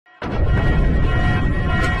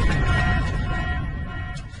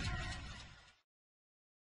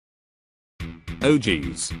Oh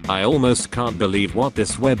geez, I almost can't believe what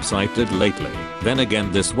this website did lately. Then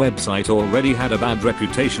again, this website already had a bad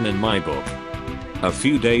reputation in my book. A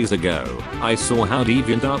few days ago, I saw how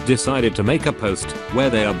DeviantArt decided to make a post where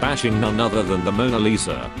they are bashing none other than the Mona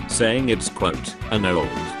Lisa, saying it's quote, an old,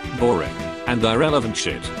 boring, and irrelevant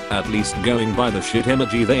shit, at least going by the shit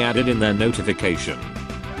emoji they added in their notification.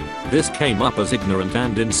 This came up as ignorant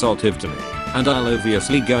and insultive to me, and I'll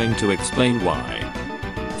obviously going to explain why.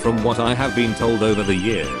 From what I have been told over the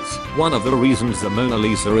years, one of the reasons the Mona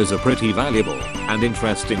Lisa is a pretty valuable and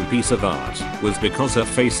interesting piece of art was because her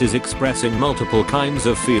face is expressing multiple kinds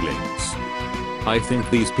of feelings. I think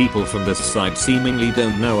these people from this site seemingly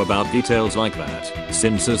don't know about details like that,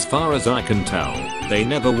 since as far as I can tell, they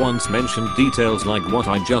never once mentioned details like what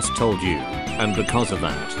I just told you, and because of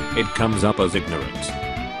that, it comes up as ignorant.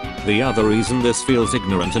 The other reason this feels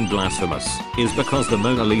ignorant and blasphemous is because the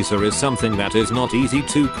Mona Lisa is something that is not easy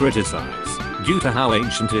to criticize due to how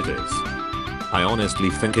ancient it is. I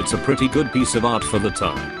honestly think it's a pretty good piece of art for the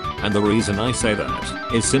time, and the reason I say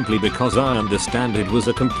that is simply because I understand it was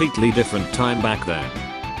a completely different time back then.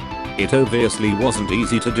 It obviously wasn't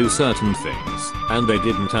easy to do certain things, and they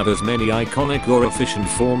didn't have as many iconic or efficient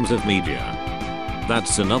forms of media.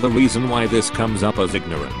 That's another reason why this comes up as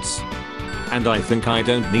ignorance. And I think I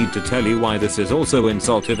don't need to tell you why this is also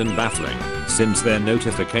insultive and baffling, since their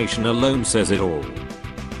notification alone says it all.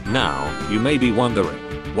 Now, you may be wondering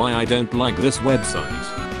why I don't like this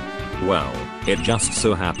website. Well, it just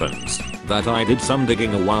so happens that I did some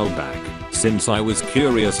digging a while back, since I was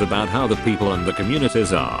curious about how the people and the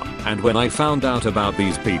communities are, and when I found out about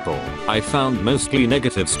these people, I found mostly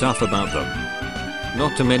negative stuff about them.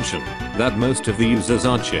 Not to mention that most of the users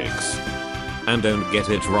are chicks. And don't get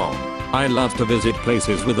it wrong, I love to visit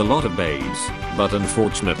places with a lot of babes, but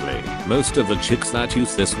unfortunately, most of the chicks that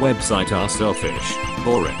use this website are selfish,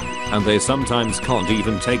 boring, and they sometimes can't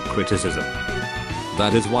even take criticism.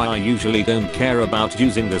 That is why I usually don't care about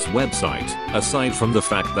using this website, aside from the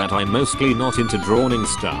fact that I'm mostly not into drawing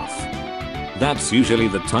stuff. That's usually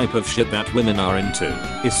the type of shit that women are into,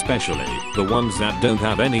 especially the ones that don't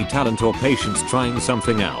have any talent or patience trying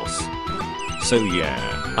something else. So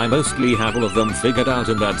yeah, I mostly have all of them figured out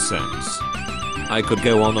in that sense. I could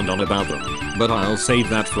go on and on about them, but I'll save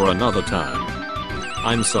that for another time.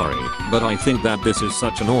 I'm sorry, but I think that this is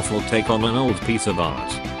such an awful take on an old piece of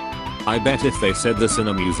art. I bet if they said this in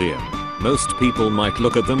a museum, most people might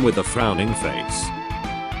look at them with a frowning face.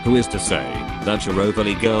 Who is to say that your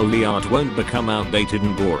overly girly art won't become outdated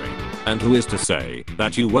and boring? And who is to say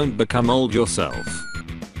that you won't become old yourself?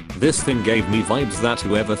 This thing gave me vibes that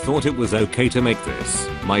whoever thought it was okay to make this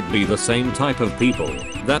might be the same type of people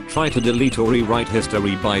that try to delete or rewrite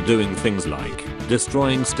history by doing things like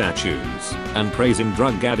destroying statues and praising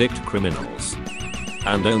drug addict criminals.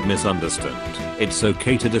 And don't misunderstand, it's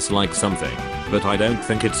okay to dislike something, but I don't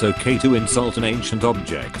think it's okay to insult an ancient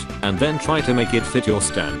object and then try to make it fit your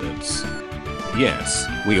standards. Yes,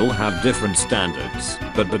 we all have different standards,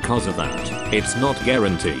 but because of that, it's not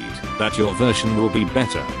guaranteed that your version will be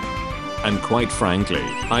better. And quite frankly,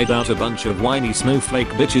 I doubt a bunch of whiny snowflake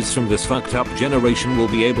bitches from this fucked up generation will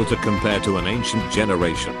be able to compare to an ancient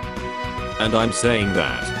generation. And I'm saying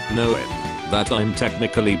that, knowing that I'm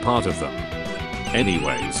technically part of them.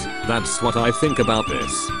 Anyways, that's what I think about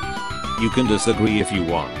this. You can disagree if you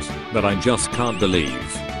want, but I just can't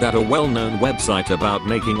believe that a well-known website about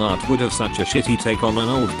making art would have such a shitty take on an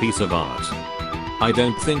old piece of art. I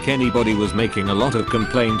don't think anybody was making a lot of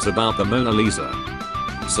complaints about the Mona Lisa.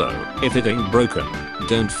 So, if it ain't broken,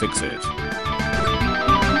 don't fix it.